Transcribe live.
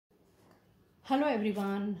Hello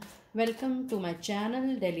everyone, welcome to my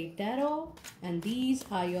channel Daily Tarot, and these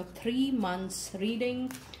are your 3 months reading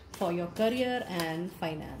for your career and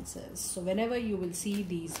finances. So whenever you will see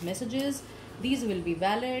these messages, these will be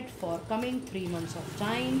valid for coming 3 months of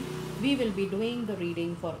time. We will be doing the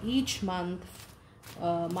reading for each month,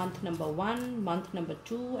 month number 1, month number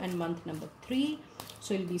 2 and month number 3.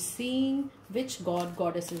 So you'll be seeing which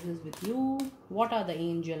goddesses is with you, what are the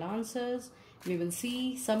angel answers. We will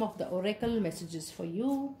see some of the oracle messages for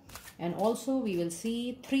you, and also we will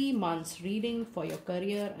see 3 months reading for your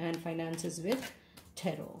career and finances with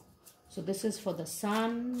tarot. So this is for the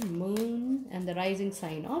sun, moon and the rising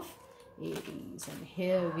sign of Aries, and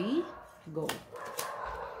here we go.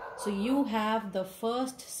 So you have the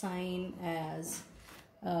first sign as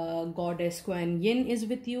Goddess Kuan Yin is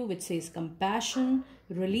with you, which says compassion,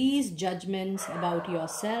 release judgments about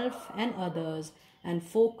yourself and others, and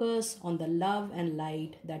focus on the love and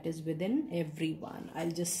light that is within everyone.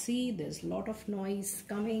 I'll just see there's a lot of noise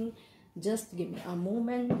coming. Just give me a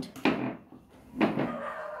moment.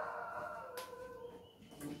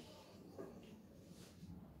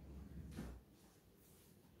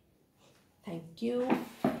 Thank you.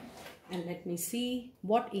 And let me see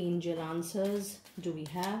what angel answers do we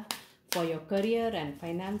have for your career and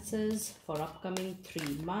finances for upcoming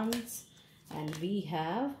 3 months. And we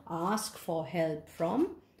have ask for help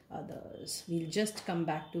from others. We'll just come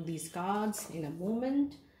back to these cards in a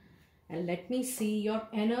moment. And let me see your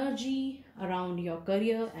energy around your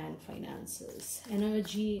career and finances.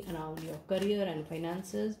 Energy around your career and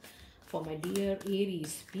finances for my dear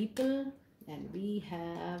Aries people. And we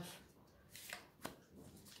have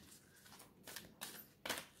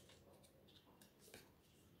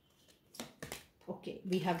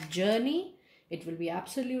we have journey. It will be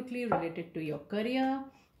absolutely related to your career.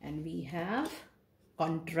 And we have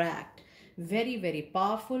contract. Very, very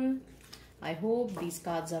powerful. I hope these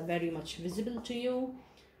cards are very much visible to you.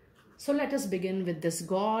 So let us begin with this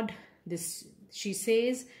God. She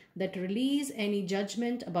says that release any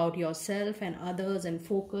judgment about yourself and others and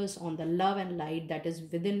focus on the love and light that is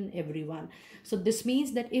within everyone. So this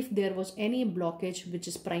means that if there was any blockage which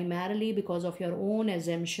is primarily because of your own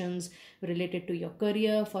assumptions related to your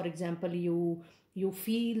career, for example, you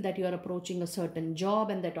feel that you are approaching a certain job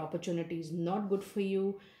and that opportunity is not good for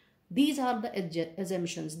you. These are the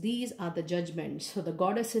assumptions. These are the judgments. So the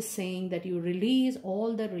goddess is saying that you release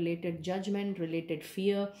all the related judgment, related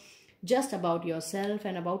fear, just about yourself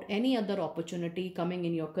and about any other opportunity coming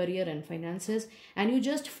in your career and finances, and you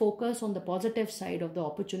just focus on the positive side of the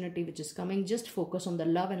opportunity which is coming. Just focus on the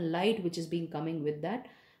love and light which is being coming with that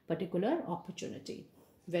particular opportunity.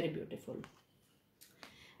 Very beautiful.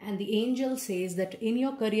 And the angel says that in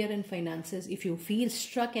your career and finances, if you feel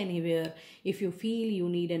stuck anywhere, if you feel you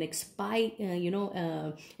need an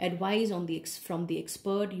advice from the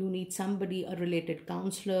expert, you need somebody, a related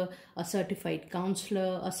counselor, a certified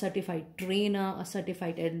trainer, a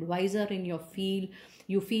certified advisor in your field.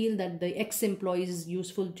 You feel that the ex-employee is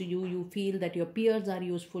useful to you. You feel that your peers are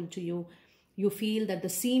useful to you. You feel that the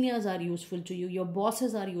seniors are useful to you, your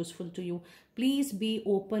bosses are useful to you. Please be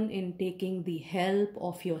open in taking the help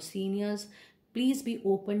of your seniors. Please be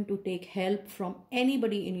open to take help from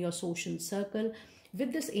anybody in your social circle.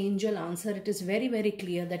 With this angel answer, it is very, very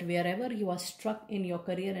clear that wherever you are struck in your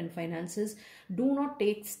career and finances, do not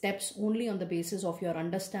take steps only on the basis of your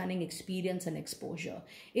understanding, experience and exposure.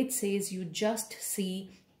 It says you just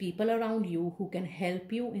see people around you who can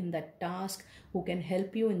help you in that task, who can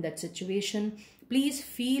help you in that situation. Please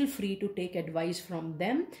feel free to take advice from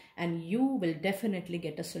them, and you will definitely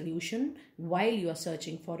get a solution while you are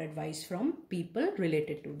searching for advice from people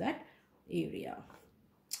related to that area.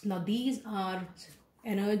 Now these are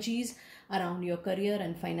energies around your career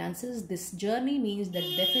and finances. This journey means that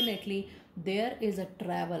definitely there is a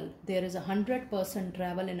travel. There is 100%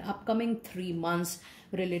 travel in upcoming 3 months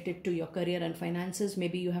related to your career and finances.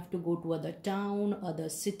 Maybe you have to go to other town, other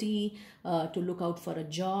city to look out for a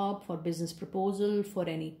job, for business proposal, for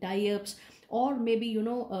any tie-ups. Or maybe,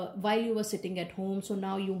 while you were sitting at home, so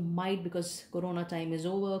now you might, because Corona time is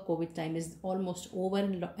over, COVID time is almost over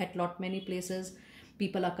at many places.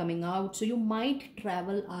 People are coming out, so you might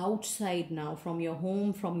travel outside now from your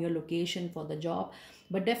home, from your location for the job.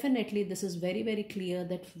 But definitely this is very, very clear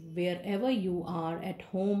that wherever you are at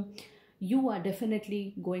home, you are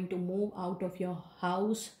definitely going to move out of your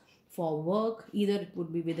house for work. Either it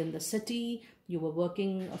would be within the city, you were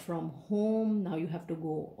working from home, now you have to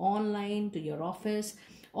go online to your office,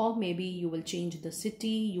 or maybe you will change the city,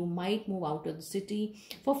 you might move out of the city.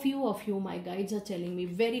 For few of you, my guides are telling me,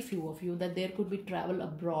 very few of you, that there could be travel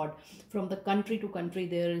abroad. From the country to country,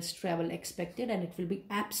 there is travel expected, and it will be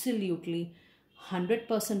absolutely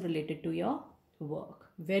 100% related to your work.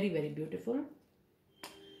 Very, very beautiful.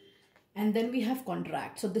 And then we have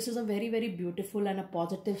contract. So this is a very, very beautiful and a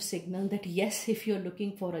positive signal that yes, if you're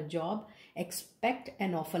looking for a job, expect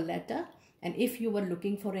an offer letter. And if you were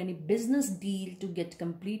looking for any business deal to get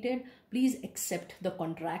completed, please accept the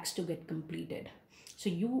contracts to get completed. So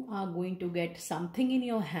you are going to get something in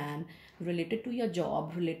your hand related to your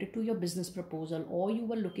job, related to your business proposal, or you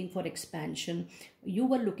were looking for expansion, you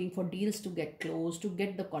were looking for deals to get closed, to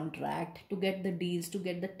get the contract, to get the deals, to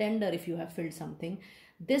get the tender if you have filled something.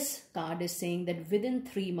 This card is saying that within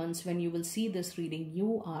 3 months, when you will see this reading,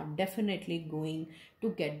 you are definitely going to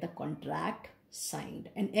get the contract signed.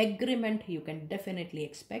 An agreement you can definitely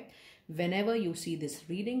expect whenever you see this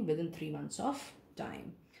reading within 3 months of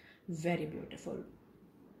time. Very beautiful.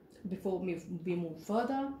 Before we move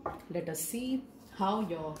further, let us see how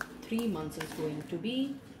your 3 months is going to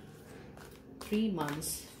be. 3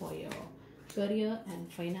 months for your career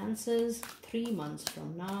and finances. 3 months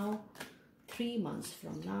from now. 3 months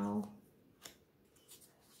from now.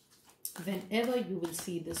 Whenever you will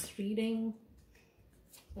see this reading.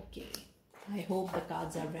 Okay. I hope the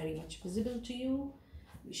cards are very much visible to you.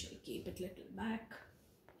 We shall keep it a little back.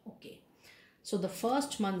 Okay. So the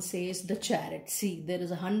first month says the Chariot. See, there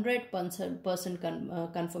is a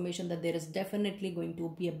 100% confirmation that there is definitely going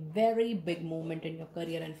to be a very big movement in your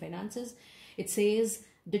career and finances. It says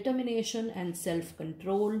determination and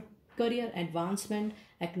self-control, career advancement,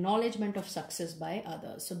 acknowledgement of success by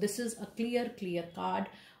others. So this is a clear card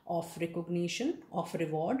of recognition, of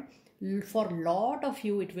reward. For a lot of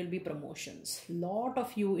you, it will be promotions. Lot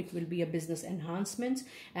of you, it will be a business enhancements.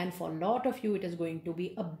 And for a lot of you, it is going to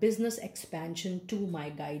be a business expansion too, my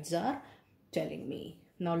guides are telling me.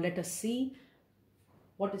 Now, let us see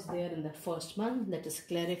what is there in the first month. Let us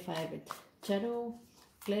clarify with Tarot,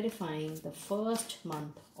 clarifying the first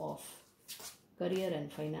month of career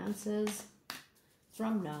and finances.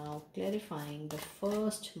 From now, clarifying the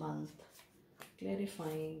first month.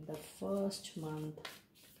 Clarifying the first month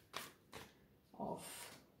of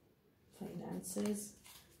finances.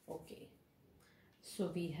 Okay,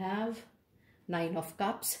 so we have 9 of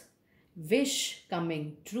Cups, wish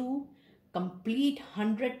coming true, complete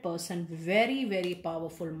 100%, very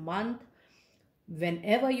powerful month.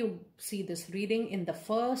 Whenever you see this reading in the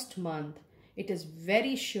first month, it is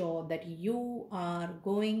very sure that you are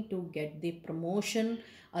going to get the promotion,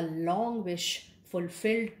 a long wish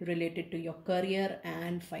fulfilled related to your career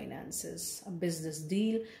and finances, a business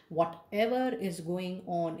deal, whatever is going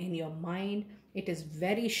on in your mind, it is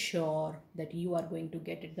very sure that you are going to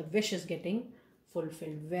get it. The wish is getting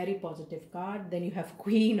fulfilled. Very positive card. Then you have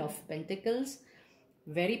Queen of Pentacles.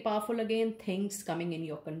 Very powerful again, things coming in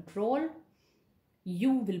your control.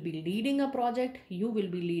 You will be leading a project. You will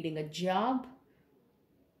be leading a job.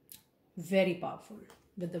 Very powerful.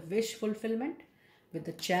 With the wish fulfillment, with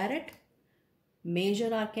the Chariot,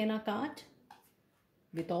 Major Arcana card,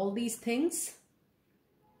 with all these things,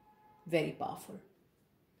 very powerful.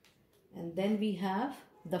 And then we have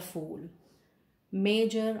the Fool,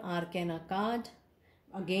 Major Arcana card,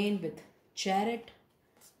 again with Chariot.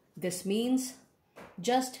 This means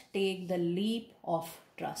just take the leap of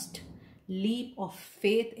trust, leap of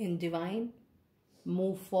faith in divine,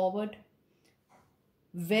 move forward.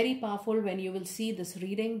 Very powerful when you will see this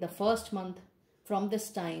reading the first month. From this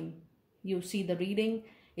time, you see the reading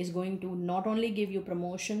is going to not only give you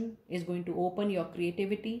promotion, is going to open your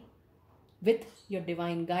creativity with your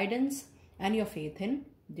divine guidance and your faith in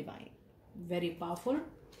divine. Very powerful.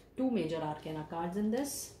 2 major arcana cards in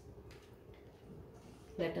this.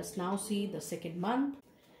 Let us now see the second month.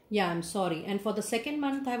 Yeah, I'm sorry. And for the second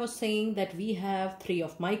month, I was saying that we have 3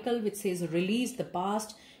 of Michael, which says release the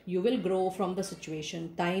past. You will grow from the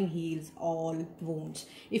situation. Time heals all wounds.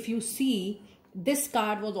 If you see, this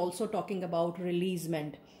card was also talking about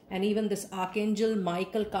releasement, and even this Archangel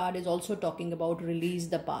Michael card is also talking about release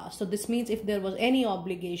the past. So this means if there was any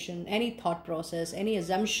obligation, any thought process, any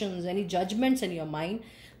assumptions, any judgments in your mind,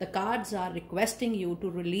 the cards are requesting you to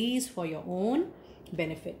release for your own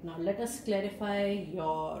benefit. Now let us clarify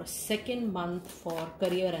your second month for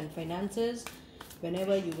career and finances.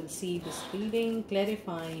 Whenever you will see this reading,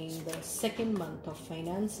 clarifying the second month of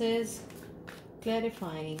finances.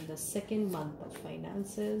 Clarifying the second month of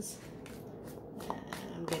finances. And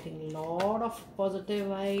I'm getting a lot of positive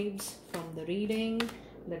vibes from the reading.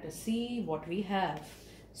 Let us see what we have.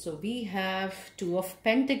 So we have 2 of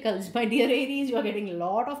Pentacles. My dear Aries, you are getting a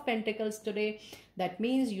lot of Pentacles today. That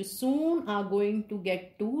means you soon are going to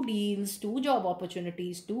get 2 deals, 2 job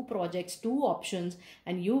opportunities, 2 projects, 2 options,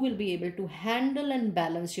 and you will be able to handle and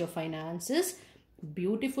balance your finances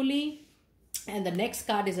beautifully. And the next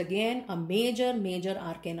card is again a major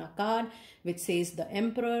arcana card, which says the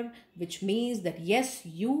Emperor, which means that yes,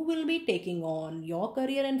 you will be taking on your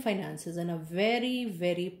career and finances in a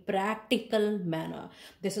very practical manner.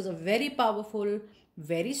 This is a very powerful,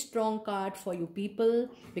 very strong card for you people,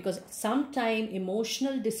 because sometimes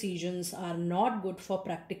emotional decisions are not good for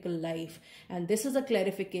practical life, and this is a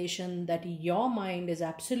clarification that your mind is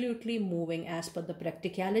absolutely moving as per the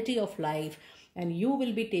practicality of life, and you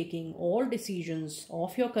will be taking all decisions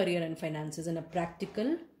of your career and finances in a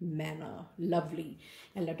practical manner. Lovely.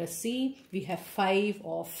 And let us see, we have 5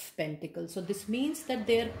 of Pentacles. So this means that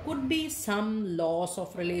there could be some loss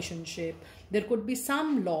of relationship. There could be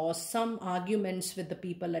some loss, some arguments with the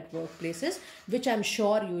people at workplaces, which I'm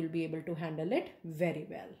sure you will be able to handle it very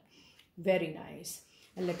well. Very nice.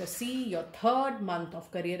 And let us see your 3rd month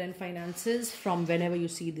of career and finances from whenever you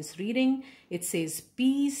see this reading. It says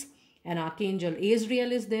peace. And Archangel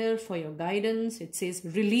Azrael is there for your guidance. It says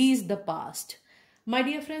release the past. My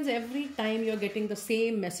dear friends, every time you're getting the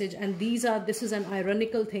same message, and this is an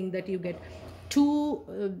ironical thing that you get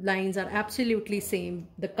 2 lines are absolutely same.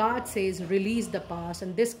 The card says release the past,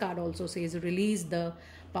 and this card also says release the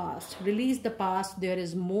past. Release the past. There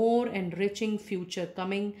is more enriching future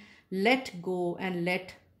coming. Let go and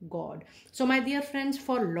let God. So my dear friends,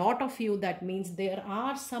 for a lot of you, that means there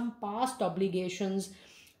are some past obligations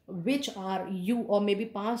which are you, or maybe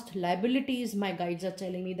past liabilities, my guides are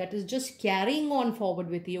telling me, that is just carrying on forward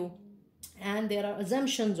with you. And there are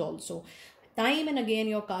assumptions also. Time and again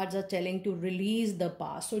your cards are telling to release the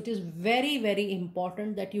past. So it is very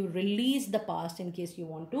important that you release the past in case you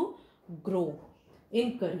want to grow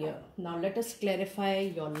in career. Now let us clarify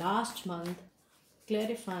your last month.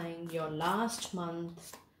 Clarifying your last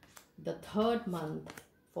month, the 3rd month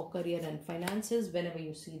for career and finances whenever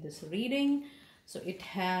you see this reading. So it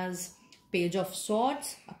has Page of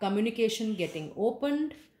Swords, a communication getting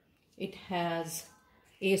opened. It has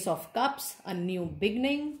Ace of Cups, a new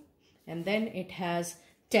beginning. And then it has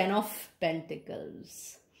 10 of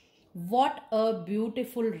Pentacles. What a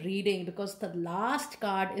beautiful reading, because the last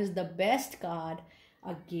card is the best card.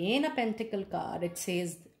 Again, a Pentacle card. It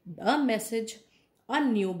says a message, a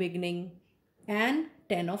new beginning, and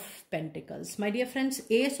 10 of Pentacles. My dear friends,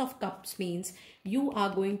 Ace of Cups means you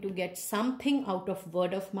are going to get something out of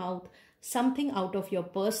word of mouth, something out of your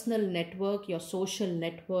personal network, your social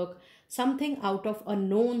network, something out of a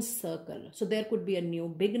known circle. So there could be a new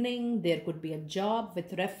beginning, there could be a job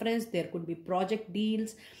with reference, there could be project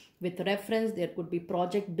deals with reference, there could be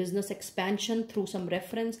project business expansion through some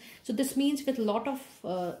reference. So this means with a lot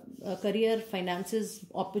of career finances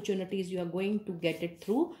opportunities, you are going to get it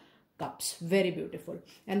through Cups. Very beautiful.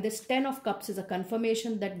 And this 10 of Cups is a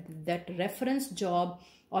confirmation that that reference job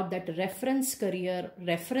or that reference career,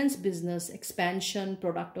 reference business expansion,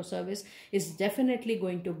 product or service is definitely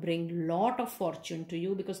going to bring lot of fortune to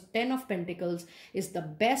you, because 10 of Pentacles is the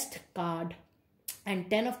best card. And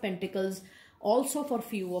 10 of Pentacles also for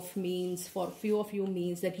few of you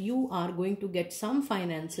means that you are going to get some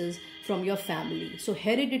finances from your family. So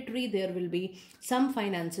hereditary, there will be some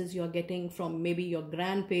finances you are getting from maybe your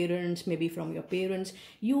grandparents, maybe from your parents.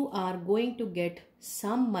 You are going to get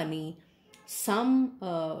some money, some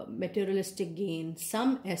materialistic gain,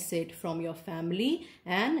 some asset from your family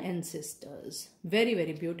and ancestors. Very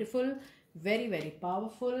beautiful, very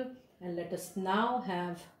powerful. And let us now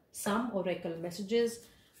have some oracle messages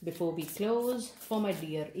before we close for my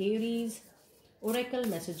dear Aries. Oracle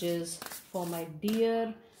messages for my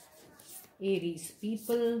dear Aries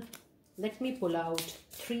people. Let me pull out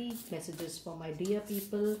 3 messages for my dear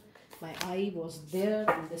people. My eye was there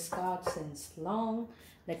in this card since long.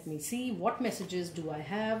 Let me see, what messages do I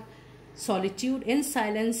have? Solitude in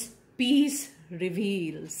silence, peace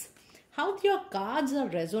reveals. How your cards are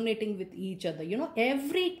resonating with each other. You know,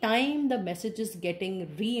 every time the message is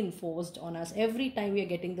getting reinforced on us, every time we are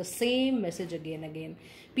getting the same message again.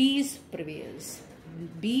 Peace prevails.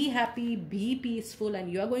 Be happy, be peaceful,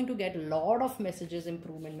 and you are going to get a lot of messages,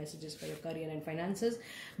 improvement messages for your career and finances.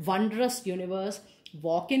 Wondrous universe,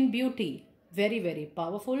 walk in beauty. Very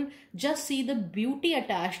powerful. Just see the beauty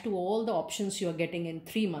attached to all the options you are getting in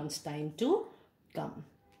 3 months time to come.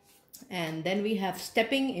 And then we have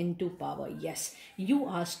stepping into power. Yes, you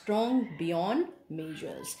are strong beyond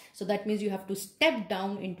measures. So that means you have to step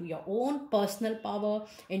down into your own personal power,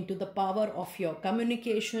 into the power of your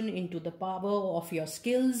communication, into the power of your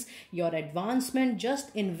skills, your advancement.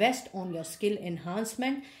 Just invest on your skill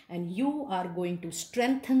enhancement, and you are going to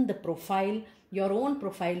strengthen the profile, your own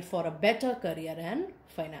profile, for a better career and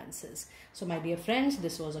finances. So my dear friends,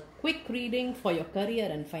 this was a quick reading for your career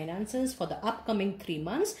and finances for the upcoming 3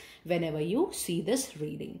 months whenever you see this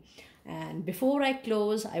reading. And before I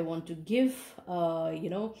close, I want to give,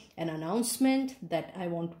 an announcement that I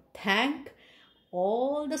want to thank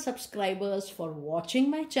all the subscribers for watching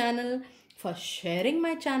my channel, for sharing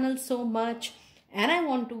my channel so much. And I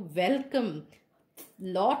want to welcome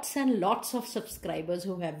lots and lots of subscribers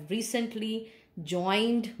who have recently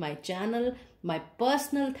joined my channel. My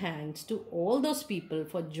personal thanks to all those people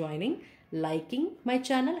for joining, liking my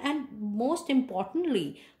channel, and most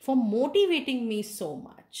importantly for motivating me so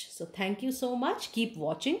much. So thank you so much. Keep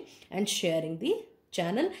watching and sharing the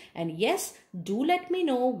channel, and yes, do let me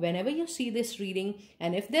know whenever you see this reading,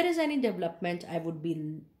 and if there is any development, I would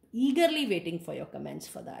be eagerly waiting for your comments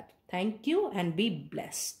for that. Thank you and be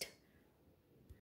blessed.